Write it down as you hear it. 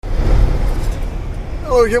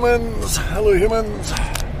Hello humans, hello humans.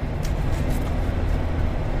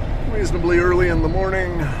 Reasonably early in the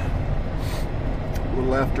morning, a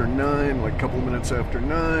little after 9, like a couple minutes after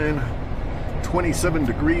 9, 27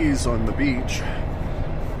 degrees on the beach.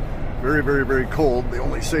 Very, very, very cold. The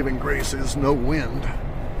only saving grace is no wind,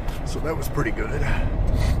 so that was pretty good.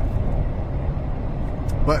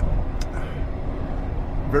 But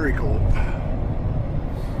very cold.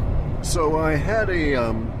 So I had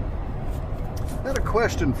a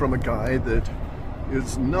question from a guy that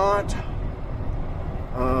is not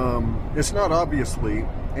it's not obviously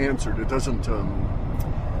answered. It doesn't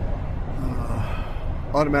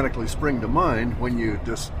automatically spring to mind when you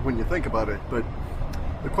think about it. But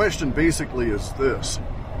the question basically is this: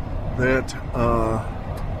 that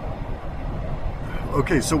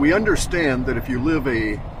okay, so we understand that if you live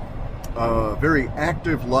a very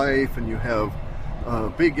active life and you have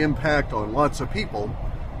big impact on lots of people,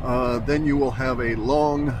 then you will have a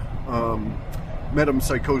long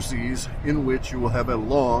metempsychoses in which you will have a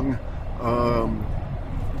long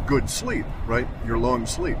good sleep, right? Your long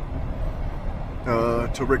sleep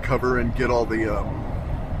to recover and get all the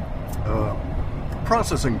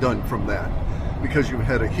processing done from that, because you've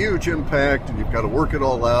had a huge impact and you've got to work it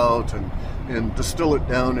all out and distill it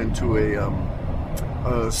down into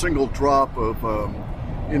a single drop of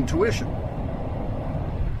intuition.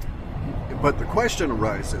 But the question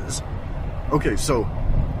arises, okay, so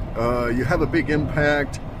you have a big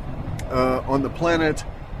impact on the planet,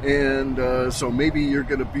 and so maybe you're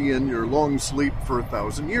going to be in your long sleep for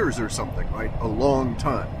 1,000 years or something, right? A long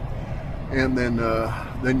time. And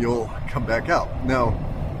then you'll come back out. Now,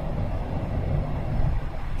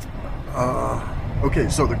 okay,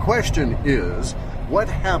 so the question is, what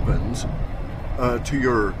happens to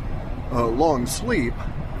your long sleep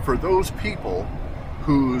for those people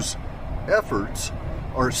whose efforts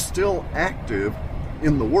are still active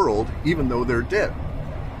in the world even though they're dead?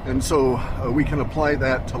 And so we can apply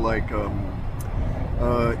that to like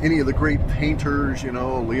any of the great painters,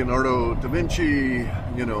 Leonardo da Vinci,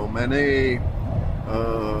 Manet,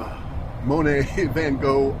 Monet, Van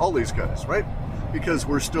Gogh, all these guys, right? Because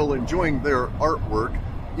we're still enjoying their artwork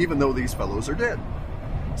even though these fellows are dead.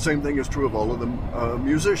 Same thing is true of all of the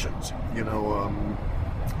musicians.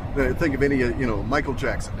 Think of any, Michael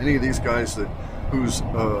Jackson, any of these guys whose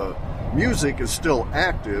music is still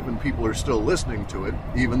active and people are still listening to it,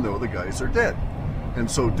 even though the guys are dead.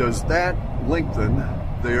 And so does that lengthen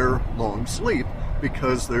their long sleep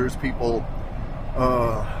because there's people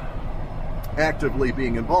actively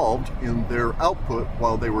being involved in their output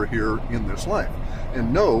while they were here in this life?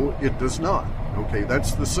 And no, it does not. Okay,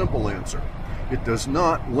 that's the simple answer. It does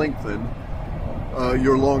not lengthen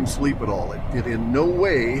your long sleep at all. It in no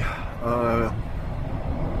way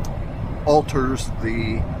alters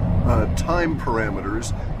the time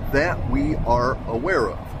parameters that we are aware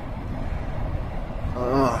of.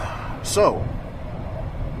 So,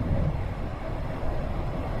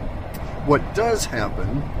 what does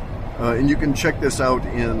happen, and you can check this out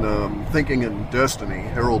in Thinking in Destiny,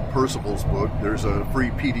 Harold Percival's book. There's a free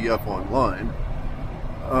PDF online.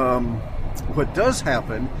 What does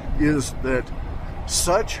happen is that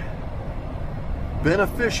such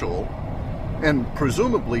beneficial and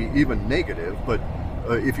presumably even negative, but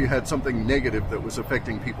if you had something negative that was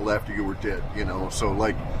affecting people after you were dead, so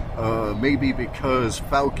like maybe because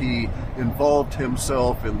Fauci involved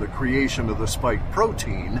himself in the creation of the spike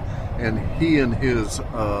protein, and he and his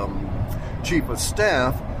chief of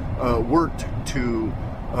staff worked to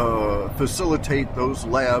facilitate those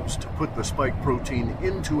labs to put the spike protein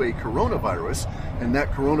into a coronavirus, and that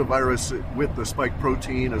coronavirus with the spike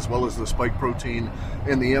protein as well as the spike protein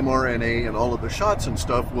and the mRNA and all of the shots and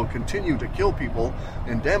stuff will continue to kill people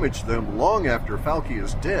and damage them long after Fauci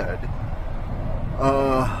is dead.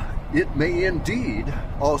 It may indeed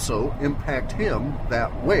also impact him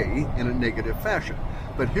that way in a negative fashion.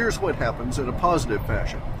 But here's what happens in a positive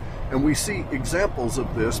fashion. And we see examples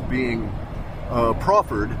of this being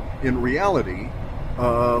proffered in reality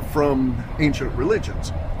from ancient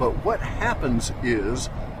religions. But what happens is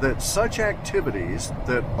that such activities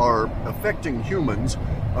that are affecting humans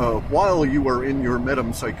while you are in your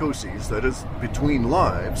metempsychoses, that is between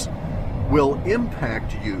lives, will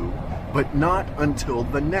impact you, but not until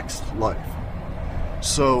the next life.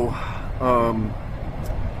 So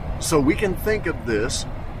we can think of this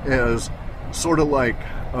as sort of like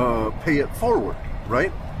pay it forward,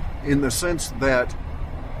 right? In the sense that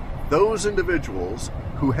those individuals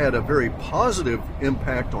who had a very positive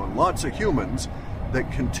impact on lots of humans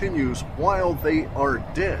that continues while they are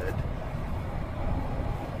dead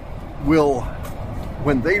will,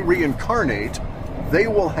 when they reincarnate, they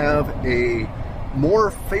will have a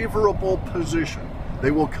more favorable position.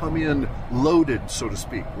 They will come in loaded, so to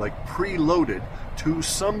speak, like preloaded to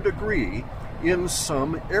some degree in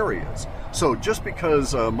some areas. So just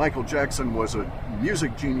because Michael Jackson was a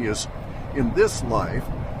music genius in this life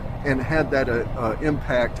and had that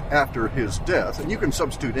impact after his death, and you can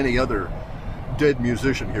substitute any other dead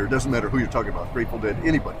musician here, it doesn't matter who you're talking about, Grateful Dead,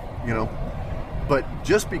 anybody, but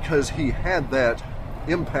just because he had that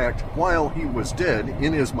impact while he was dead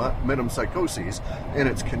in his metempsychoses, and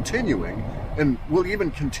it's continuing and will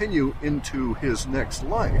even continue into his next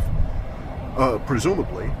life,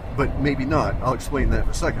 presumably, but maybe not. I'll explain that in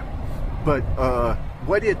a second. But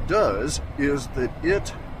what it does is that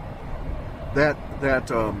that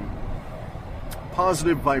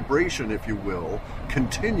positive vibration, if you will,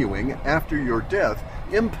 continuing after your death,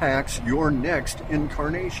 impacts your next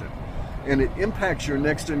incarnation. And it impacts your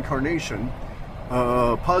next incarnation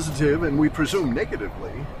positive, and we presume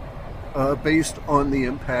negatively, based on the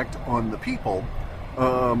impact on the people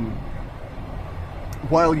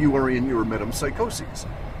while you are in your metempsychoses.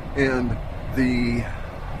 And the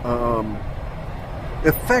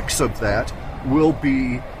effects of that will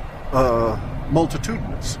be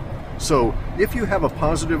multitudinous. So if you have a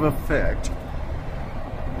positive effect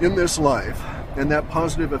in this life, and that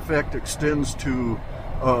positive effect extends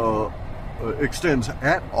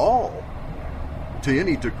at all to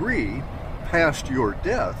any degree past your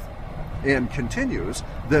death and continues,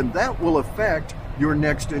 then that will affect your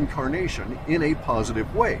next incarnation in a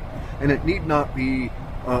positive way. And it need not be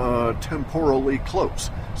temporally close.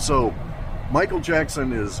 So Michael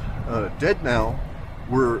Jackson is dead now,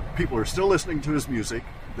 where people are still listening to his music,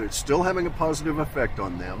 they're still having a positive effect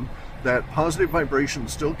on them, that positive vibration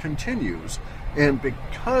still continues, and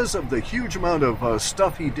because of the huge amount of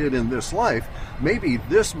stuff he did in this life, maybe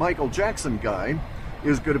this Michael Jackson guy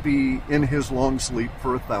is going to be in his long sleep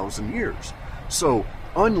for 1,000 years. So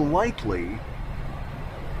unlikely,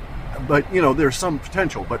 but there's some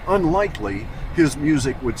potential, but unlikely his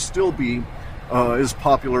music would still be as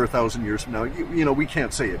popular 1,000 years from now. We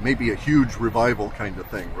can't say it. Maybe a huge revival kind of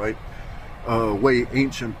thing, right? Way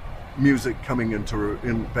ancient music coming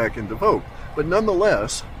back into vogue. But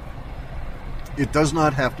nonetheless, it does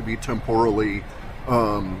not have to be temporally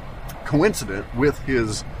coincident with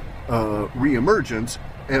his reemergence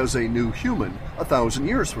as a new human 1,000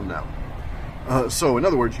 years from now. So in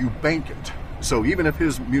other words, you bank it. So even if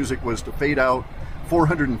his music was to fade out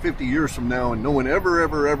 450 years from now and no one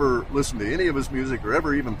ever listened to any of his music or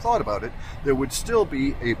ever even thought about it, there would still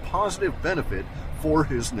be a positive benefit for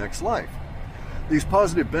his next life. These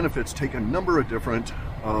positive benefits take a number of different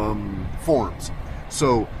forms.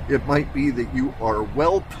 So it might be that you are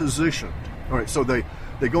well positioned. All right, so they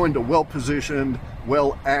go into well positioned,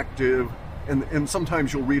 well active, and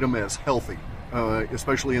sometimes you'll read them as healthy,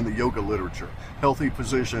 especially in the yoga literature. Healthy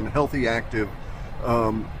position, healthy active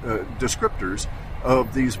descriptors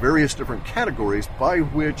of these various different categories by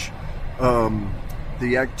which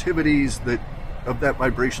the activities of that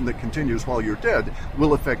vibration that continues while you're dead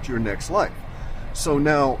will affect your next life. So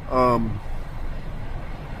now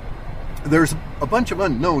there's a bunch of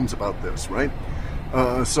unknowns about this, right?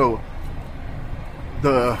 So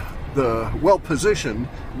the well-positioned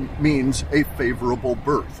means a favorable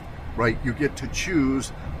birth, right? You get to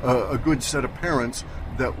choose a good set of parents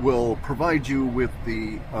that will provide you with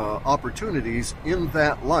the opportunities in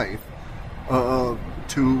that life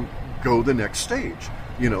to go the next stage,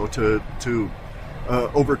 to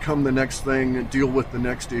overcome the next thing, deal with the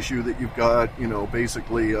next issue that you've got,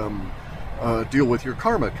 basically deal with your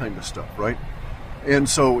karma kind of stuff, right? And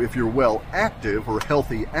so if you're well active or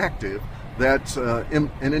healthy active, that's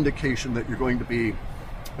an indication that you're going to be,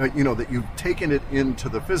 that you've taken it into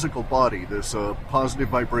the physical body, this positive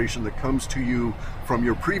vibration that comes to you from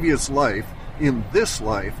your previous life in this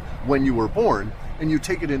life when you were born, and you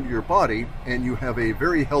take it into your body and you have a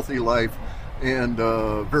very healthy life and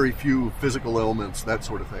very few physical ailments, that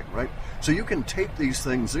sort of thing, right? So you can take these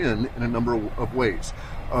things in a number of ways.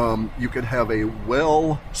 You could have a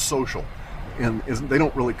well social, and they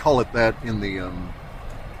don't really call it that in the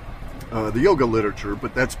yoga literature,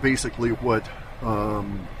 but that's basically what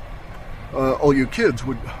all you kids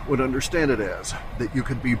would understand it as, that you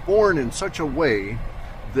could be born in such a way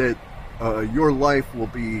that your life will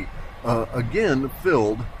be again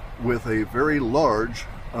filled with a very large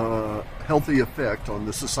healthy effect on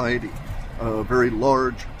the society, a very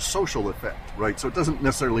large social effect, right? So it doesn't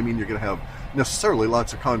necessarily mean you're going to have necessarily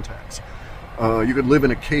lots of contacts. You could live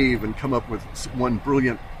in a cave and come up with one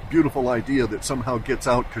brilliant, beautiful idea that somehow gets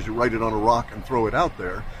out because you write it on a rock and throw it out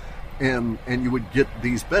there, and you would get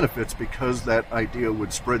these benefits because that idea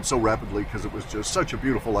would spread so rapidly because it was just such a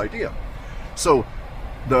beautiful idea. So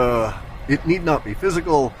it need not be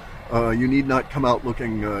physical. You need not come out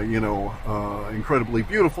looking, incredibly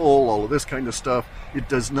beautiful, all of this kind of stuff. It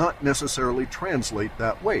does not necessarily translate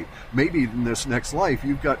that way. Maybe in this next life,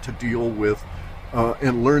 you've got to deal with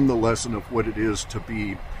and learn the lesson of what it is to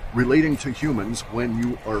be relating to humans when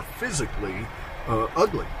you are physically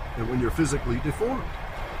ugly and when you're physically deformed.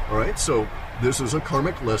 All right, so this is a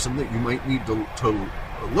karmic lesson that you might need to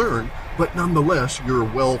learn, but nonetheless, you're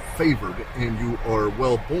well favored and you are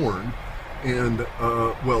well born and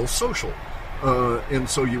well social, and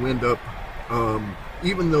so you end up,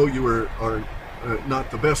 even though you are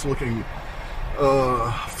not the best looking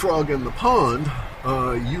frog in the pond,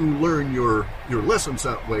 you learn your lessons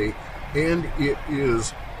that way, and it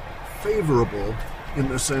is favorable in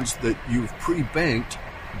the sense that you've pre-banked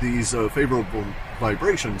these favorable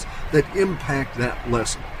vibrations that impact that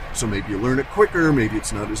lesson. So maybe you learn it quicker, maybe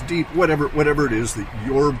it's not as deep, whatever it is that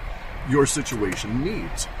your situation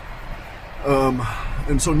needs.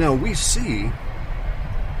 And so now we see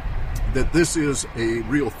that this is a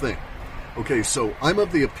real thing. Okay, so I'm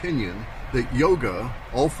of the opinion that yoga,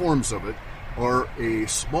 all forms of it, are a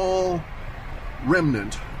small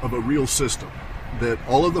remnant of a real system. That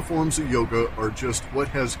all of the forms of yoga are just what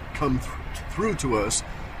has come through to us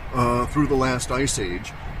through the last ice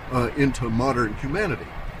age into modern humanity,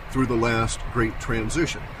 through the last great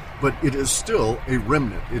transition. But it is still a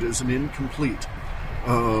remnant. It is an incomplete,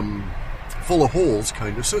 full of holes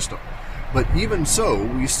kind of system. But even so,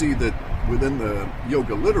 we see that within the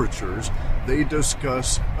yoga literatures, they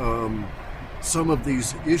discuss some of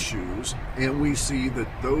these issues, and we see that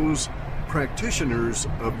those practitioners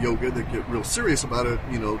of yoga that get real serious about it,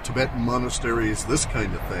 Tibetan monasteries, this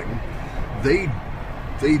kind of thing,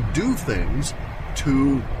 they do things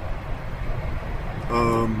to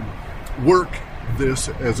work this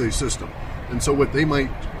as a system. And so what they might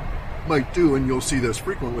do, and you'll see this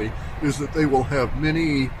frequently, is that they will have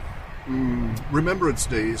many remembrance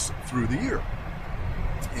days through the year.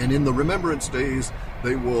 And in the remembrance days,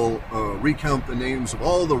 they will recount the names of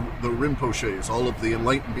all the Rinpoches, all of the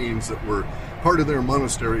enlightened beings that were part of their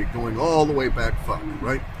monastery going all the way back,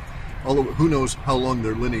 right? Who knows how long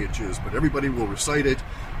their lineage is, but everybody will recite it.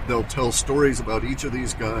 They'll tell stories about each of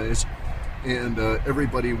these guys, and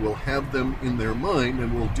everybody will have them in their mind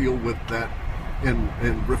and will deal with that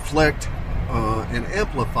and reflect and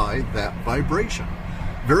amplify that vibration.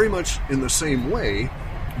 Very much in the same way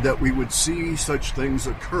that we would see such things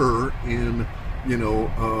occur in,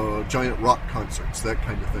 giant rock concerts, that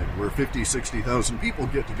kind of thing, where 50, 60,000 people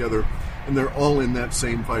get together and they're all in that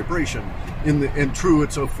same vibration. And true,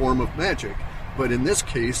 it's a form of magic, but in this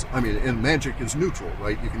case, and magic is neutral,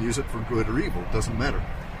 right? You can use it for good or evil, it doesn't matter.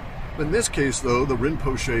 But in this case, though, the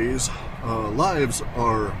Rinpoche's lives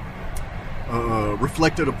are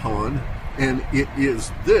reflected upon, and it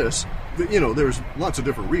is this. There's lots of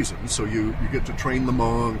different reasons. So you get to train the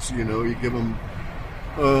monks, you give them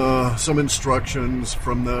some instructions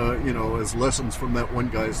from as lessons from that one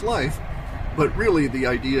guy's life. But really the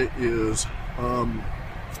idea is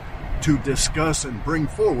to discuss and bring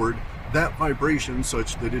forward that vibration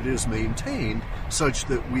such that it is maintained, such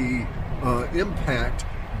that we impact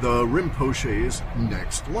the Rinpoche's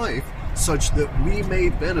next life, such that we may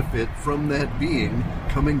benefit from that being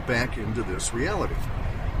coming back into this reality.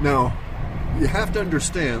 Now, you have to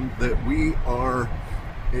understand that we are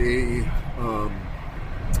a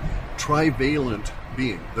trivalent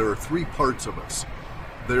being. There are three parts of us.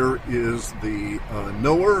 There is the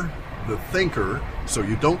knower, the thinker, so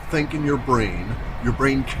you don't think in your brain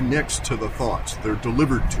connects to the thoughts. They're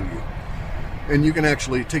delivered to you. And you can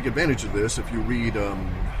actually take advantage of this. If you read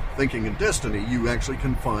Thinking in Destiny, you actually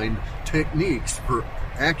can find techniques for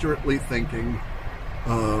accurately thinking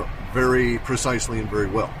very precisely and very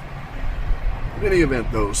well. In any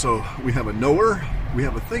event, though, so we have a knower, we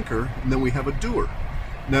have a thinker, and then we have a doer.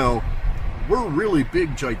 Now, we're really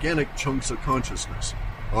big, gigantic chunks of consciousness,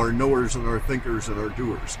 our knowers and our thinkers and our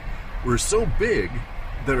doers. We're so big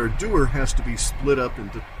that our doer has to be split up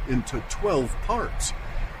into 12 parts,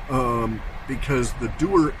 because the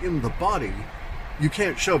doer in the body, you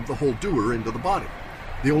can't shove the whole doer into the body.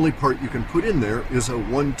 The only part you can put in there is a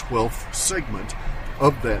 1/12 segment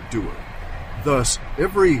of that doer. Thus,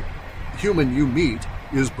 every human you meet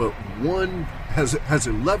is but one, has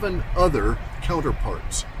 11 other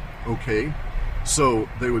counterparts. Okay, so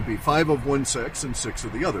they would be 5 of one sex and 6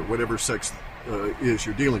 of the other, whatever sex is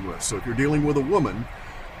you're dealing with. So if you're dealing with a woman,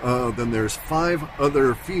 then there's 5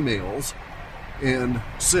 other females and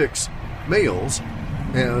 6 males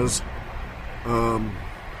as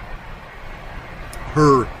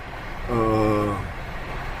her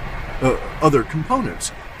other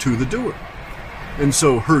components to the doer. And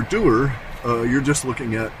so her doer, you're just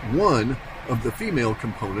looking at one of the female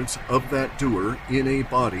components of that doer in a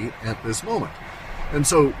body at this moment. And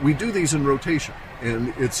so we do these in rotation,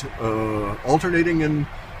 and it's alternating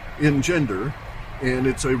in gender, and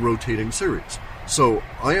it's a rotating series. So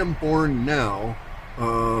I am born now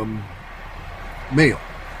male.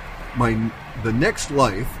 The next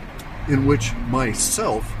life in which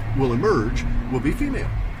myself will emerge will be female.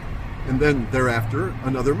 And then thereafter,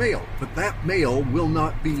 another male. But that male will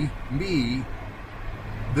not be me,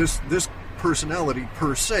 this personality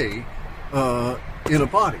per se, in a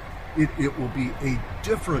body. It will be a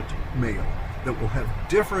different male that will have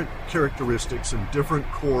different characteristics and different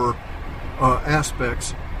core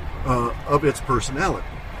aspects of its personality.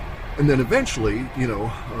 And then eventually,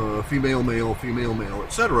 female, male,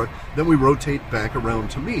 etc., then we rotate back around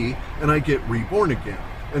to me, and I get reborn again.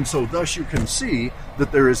 And so thus you can see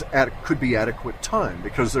that there could be adequate time,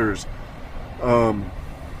 because there's 12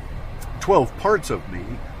 parts of me.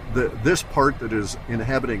 This part that is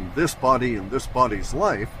inhabiting this body and this body's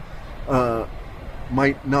life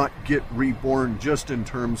might not get reborn just in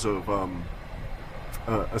terms of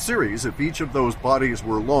a series. If each of those bodies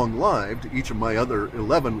were long-lived, each of my other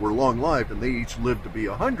 11 were long-lived, and they each lived to be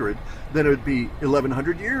 100, then it would be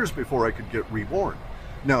 1,100 years before I could get reborn.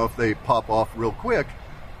 Now, if they pop off real quick,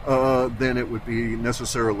 then it would be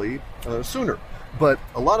necessarily sooner. But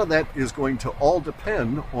a lot of that is going to all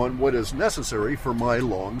depend on what is necessary for my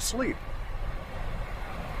long sleep.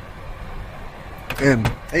 And,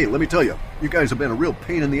 hey, let me tell you, you guys have been a real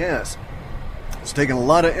pain in the ass. It's taken a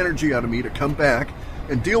lot of energy out of me to come back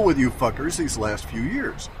and deal with you fuckers these last few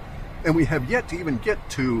years. And we have yet to even get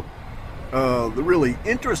to the really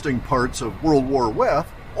interesting parts of World War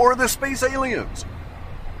Weth or the space aliens.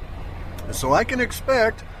 So I can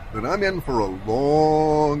expect that I'm in for a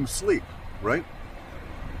long sleep, right?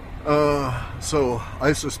 So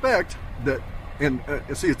I suspect that, and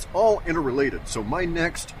see, it's all interrelated. So my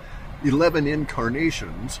next 11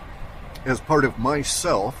 incarnations as part of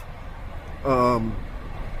myself are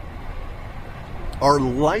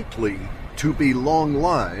likely to be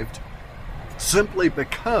long-lived simply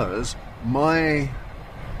because my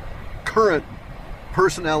current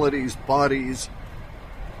personalities, bodies,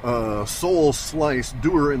 soul slice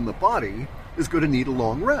doer in the body is going to need a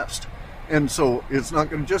long rest. And so it's not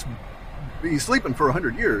going to just be sleeping for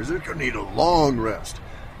 100 years. It's going to need a long rest.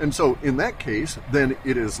 And so in that case, then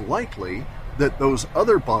it is likely that those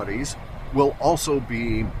other bodies will also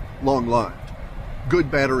be long-lived. Good,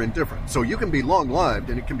 bad, or indifferent. So you can be long-lived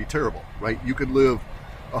and it can be terrible, right? You could live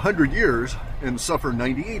 100 years and suffer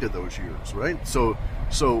 98 of those years, right? So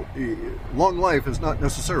long life is not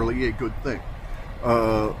necessarily a good thing.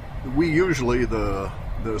 We usually, the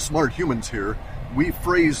smart humans here, we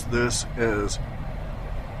phrase this as,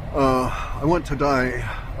 I want to die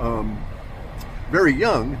very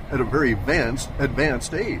young at a very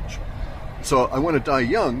advanced age. So I want to die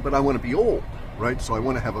young, but I want to be old, right? So I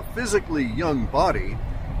want to have a physically young body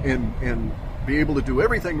and be able to do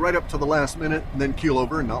everything right up to the last minute and then keel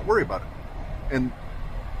over and not worry about it. And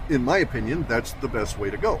in my opinion, that's the best way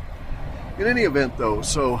to go. In any event, though,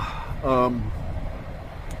 so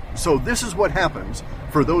this is what happens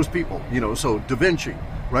for those people, so Da Vinci,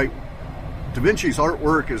 right? Da Vinci's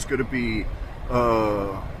artwork is going to be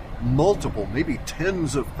multiple, maybe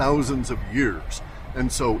tens of thousands of years.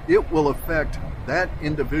 And so it will affect that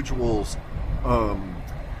individual's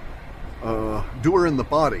doer in the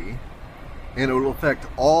body, and it will affect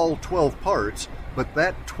all 12 parts, but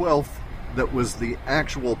that 12th that was the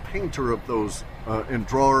actual painter of those and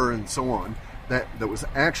drawer and so on, that was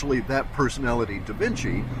actually that personality, Da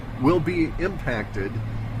Vinci, will be impacted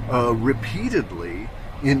repeatedly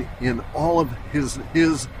in all of his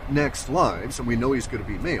next lives, and we know he's going to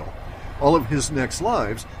be male, all of his next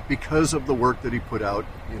lives because of the work that he put out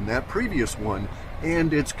in that previous one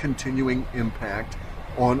and its continuing impact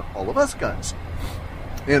on all of us guys.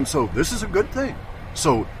 And so this is a good thing.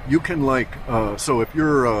 So you can so if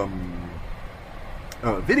you're a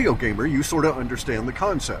video gamer, you sort of understand the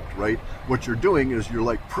concept, right? What you're doing is you're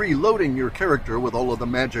like preloading your character with all of the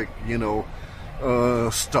magic,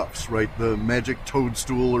 stuffs, right? The magic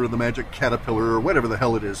toadstool or the magic caterpillar or whatever the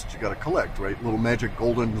hell it is that you got to collect, right? Little magic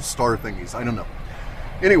golden star thingies. I don't know.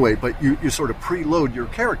 Anyway, but you sort of preload your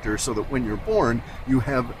character so that when you're born, you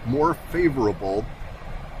have more favorable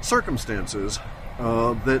circumstances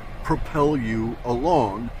that propel you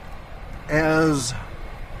along as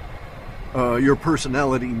your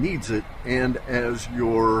personality needs it and as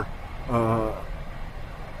your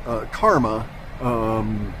karma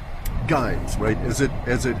guides, right? As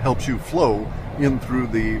it helps you flow in through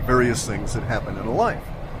the various things that happen in a life.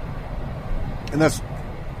 And that's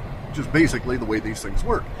just basically the way these things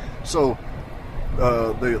work. So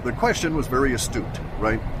the question was very astute,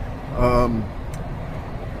 right?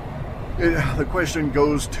 The question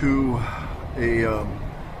goes to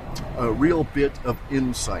a real bit of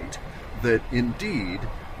insight that indeed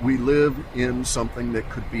we live in something that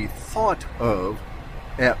could be thought of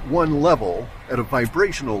at one level, at a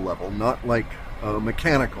vibrational level, not like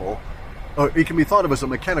mechanical. It can be thought of as a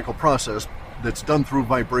mechanical process that's done through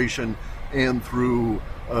vibration and through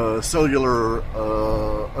cellular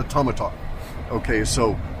automata. Okay,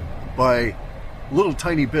 so by little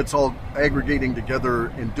tiny bits all aggregating together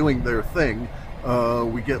and doing their thing,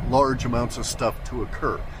 we get large amounts of stuff to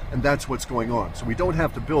occur. And that's what's going on. So we don't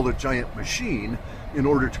have to build a giant machine in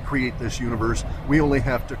order to create this universe. We only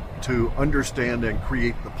have to understand and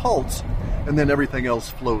create the pulse, and then everything else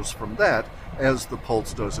flows from that as the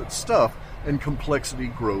pulse does its stuff, and complexity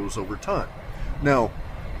grows over time. Now,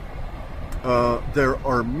 there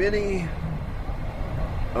are many...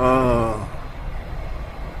 all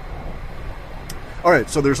right,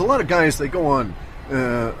 so there's a lot of guys, they go on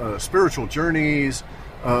spiritual journeys,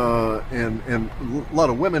 and a lot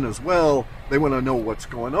of women as well. They want to know what's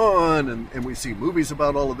going on, and we see movies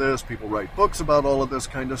about all of this. People write books about all of this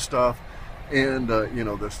kind of stuff, and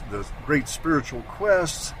this great spiritual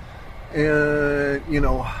quests, and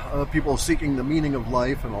people seeking the meaning of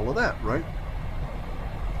life and all of that, right?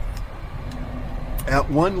 At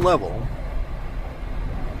one level,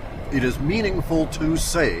 it is meaningful to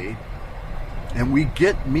say, and we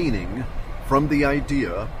get meaning from the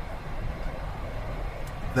idea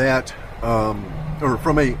that, or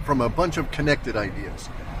from a bunch of connected ideas.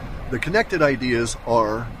 The connected ideas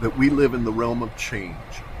are that we live in the realm of change,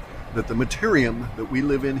 that the materium that we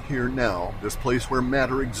live in here now, this place where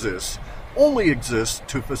matter exists, only exists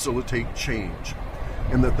to facilitate change,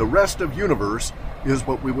 and that the rest of universe is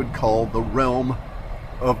what we would call the realm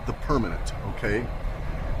of the permanent, okay?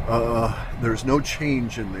 There's no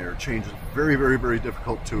change in there. Change is very, very, very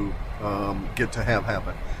difficult to get to have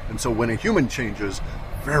happen. And so when a human changes,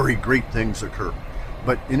 very great things occur.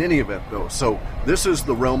 But in any event, though, so this is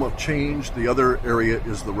the realm of change. The other area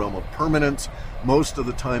is the realm of permanence. Most of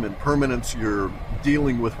the time in permanence, you're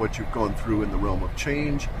dealing with what you've gone through in the realm of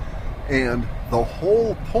change. And the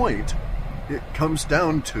whole point, it comes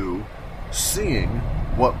down to seeing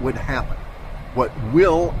what would happen, what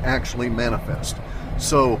will actually manifest.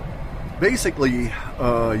 So basically,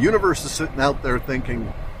 universe is sitting out there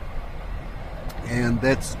thinking, and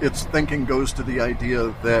its thinking goes to the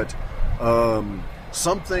idea that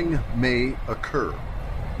something may occur.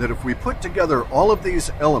 That if we put together all of these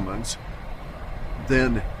elements,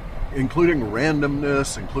 then including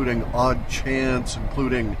randomness, including odd chance,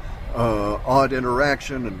 including odd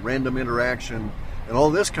interaction and random interaction, and all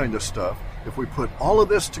this kind of stuff, if we put all of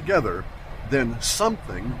this together, then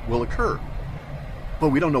something will occur. But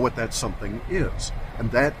we don't know what that something is.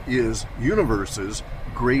 And that is universe's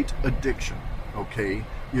great addiction, okay,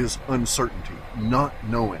 is uncertainty, not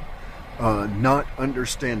knowing, not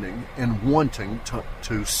understanding, and wanting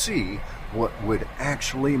to see what would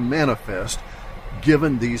actually manifest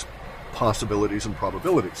given these possibilities and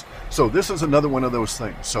probabilities. So this is another one of those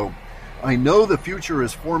things. So I know the future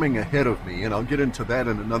is forming ahead of me, and I'll get into that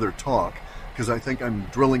in another talk, because I think I'm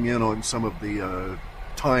drilling in on some of the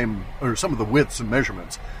time, or some of the widths and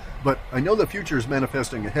measurements. But I know the future is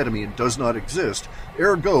manifesting ahead of me and does not exist.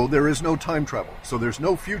 Ergo, there is no time travel. So there's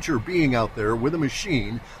no future being out there with a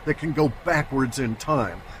machine that can go backwards in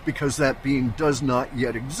time, because that being does not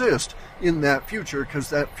yet exist in that future,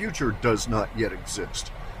 because that future does not yet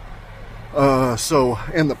exist.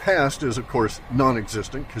 And the past is, of course,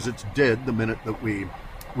 non-existent, because it's dead the minute that we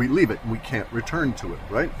leave it, and we can't return to it,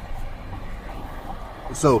 right?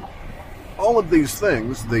 So all of these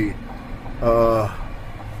things, the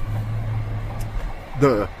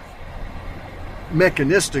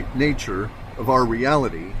mechanistic nature of our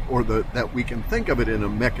reality, or that we can think of it in a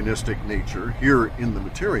mechanistic nature here in the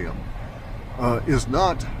materium, is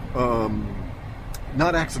not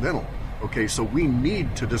accidental. Okay, so we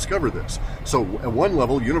need to discover this. So at one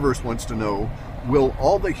level, universe wants to know, will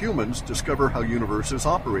all the humans discover how universe is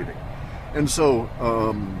operating? And so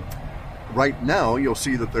right now, you'll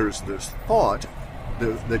see that there's this thought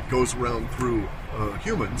that goes around through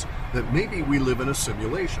humans that maybe we live in a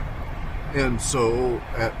simulation. And so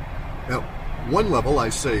at one level, I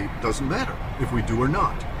say, doesn't matter if we do or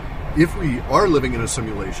not. If we are living in a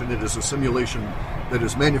simulation, it is a simulation that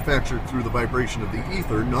is manufactured through the vibration of the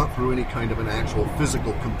ether, not through any kind of an actual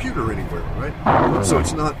physical computer anywhere, right? So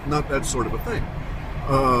it's not that sort of a thing.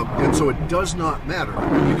 And so it does not matter,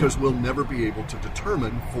 because we'll never be able to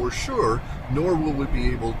determine for sure, nor will we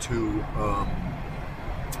be able to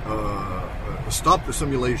stop the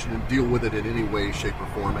simulation and deal with it in any way, shape, or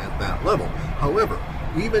form at that level. However,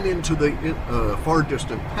 even into the far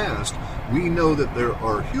distant past, we know that there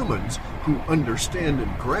are humans who understand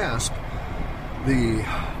and grasp the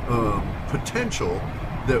potential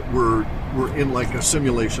that we're in like a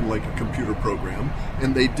simulation, like a computer program,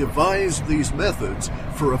 and they devise these methods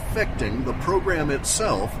for affecting the program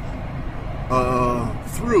itself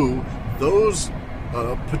through those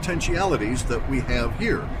potentialities that we have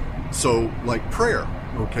here. So, like prayer,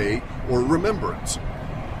 okay, or remembrance.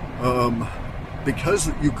 Because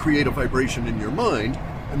you create a vibration in your mind,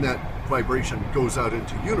 and that vibration goes out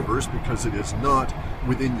into the universe because it is not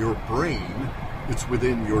within your brain, it's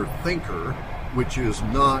within your thinker, which is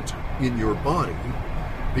not in your body.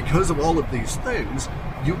 Because of all of these things,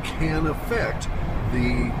 you can affect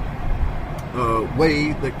the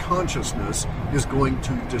way that consciousness is going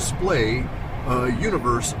to display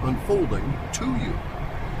universe unfolding to you.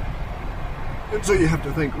 And so you have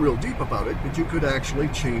to think real deep about it, but you could actually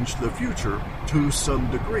change the future to some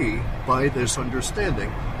degree by this understanding,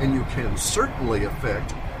 and you can certainly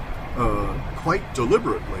affect, quite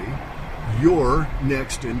deliberately, your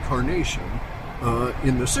next incarnation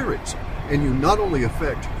in the series. And you not only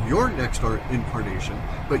affect your next incarnation,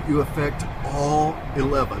 but you affect all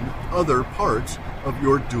 11 other parts of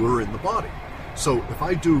your doer in the body. So if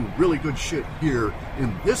I do really good shit here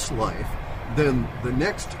in this life, then the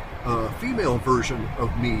next female version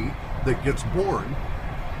of me that gets born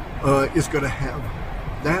is going to have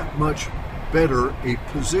that much better a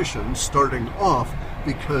position starting off,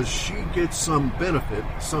 because she gets some benefit,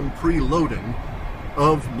 some preloading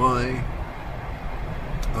of my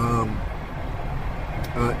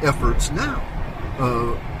efforts now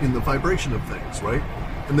in the vibration of things, right?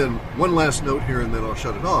 And then one last note here, and then I'll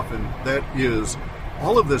shut it off, and that is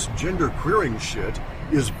all of this gender queering shit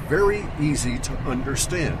is very easy to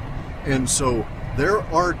understand. And so there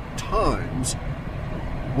are times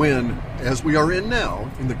when, as we are in now,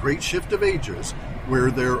 in the great shift of ages, where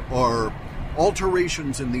there are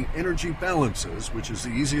alterations in the energy balances, which is the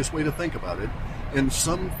easiest way to think about it, and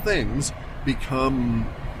some things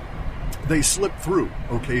they slip through,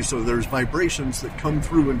 okay? So there's vibrations that come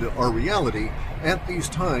through into our reality at these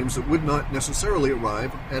times that would not necessarily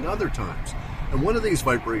arrive at other times. And one of these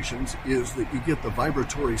vibrations is that you get the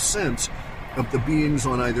vibratory sense of the beings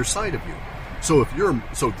on either side of you. So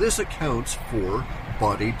this accounts for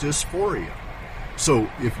body dysphoria. So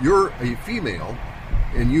if you're a female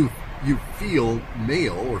and you feel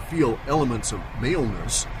male or feel elements of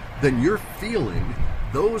maleness, then you're feeling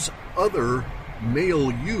those other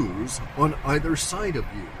male yous on either side of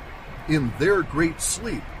you in their great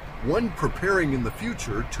sleep, one preparing in the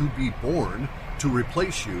future to be born to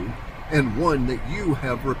replace you, and one that you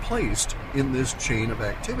have replaced in this chain of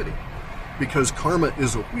activity. Because karma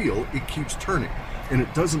is a wheel, it keeps turning, and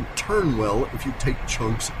it doesn't turn well if you take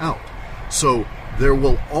chunks out. So there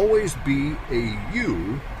will always be a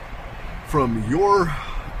you from your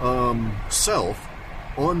self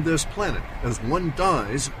on this planet. As one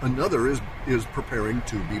dies, another is preparing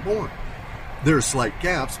to be born. There's slight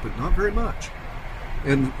gaps, but not very much.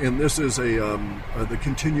 And this is the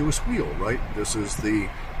continuous wheel, right? This is the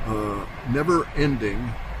never-ending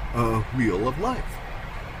wheel of life.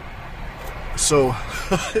 So,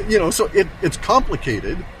 so it's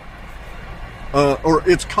complicated, or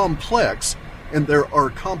it's complex, and there are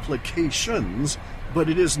complications, but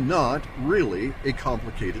it is not really a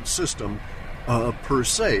complicated system per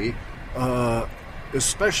se,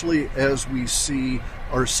 especially as we see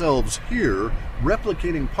ourselves here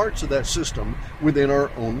replicating parts of that system within our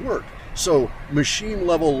own work. So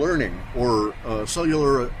machine-level learning or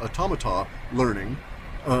cellular automata learning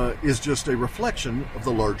is just a reflection of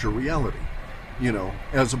the larger reality.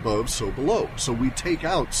 As above, so below. So we take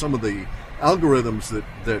out some of the algorithms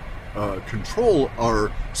that control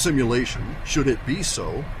our simulation, should it be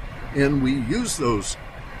so, and we use those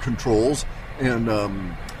controls and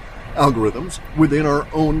algorithms within our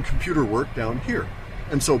own computer work down here.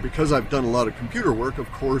 And so because I've done a lot of computer work,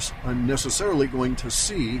 of course, I'm necessarily going to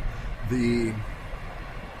see the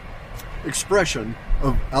expression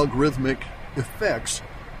of algorithmic effects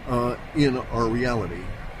in our reality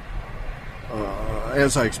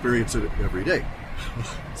as I experience it every day.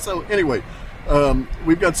 So anyway,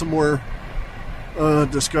 we've got some more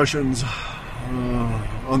discussions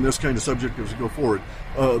on this kind of subject as we go forward.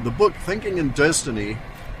 The book Thinking in Destiny,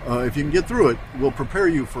 if you can get through it, will prepare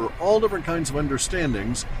you for all different kinds of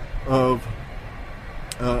understandings of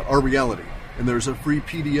our reality. And there's a free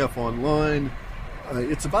PDF online.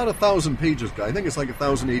 It's about 1,000 pages, guy. I think it's like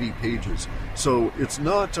 1,080 pages. So it's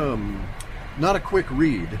not a quick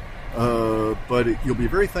read, but you'll be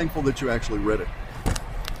very thankful that you actually read it.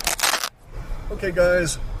 Okay,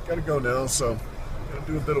 guys, gotta go now, so gotta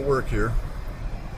do a bit of work here.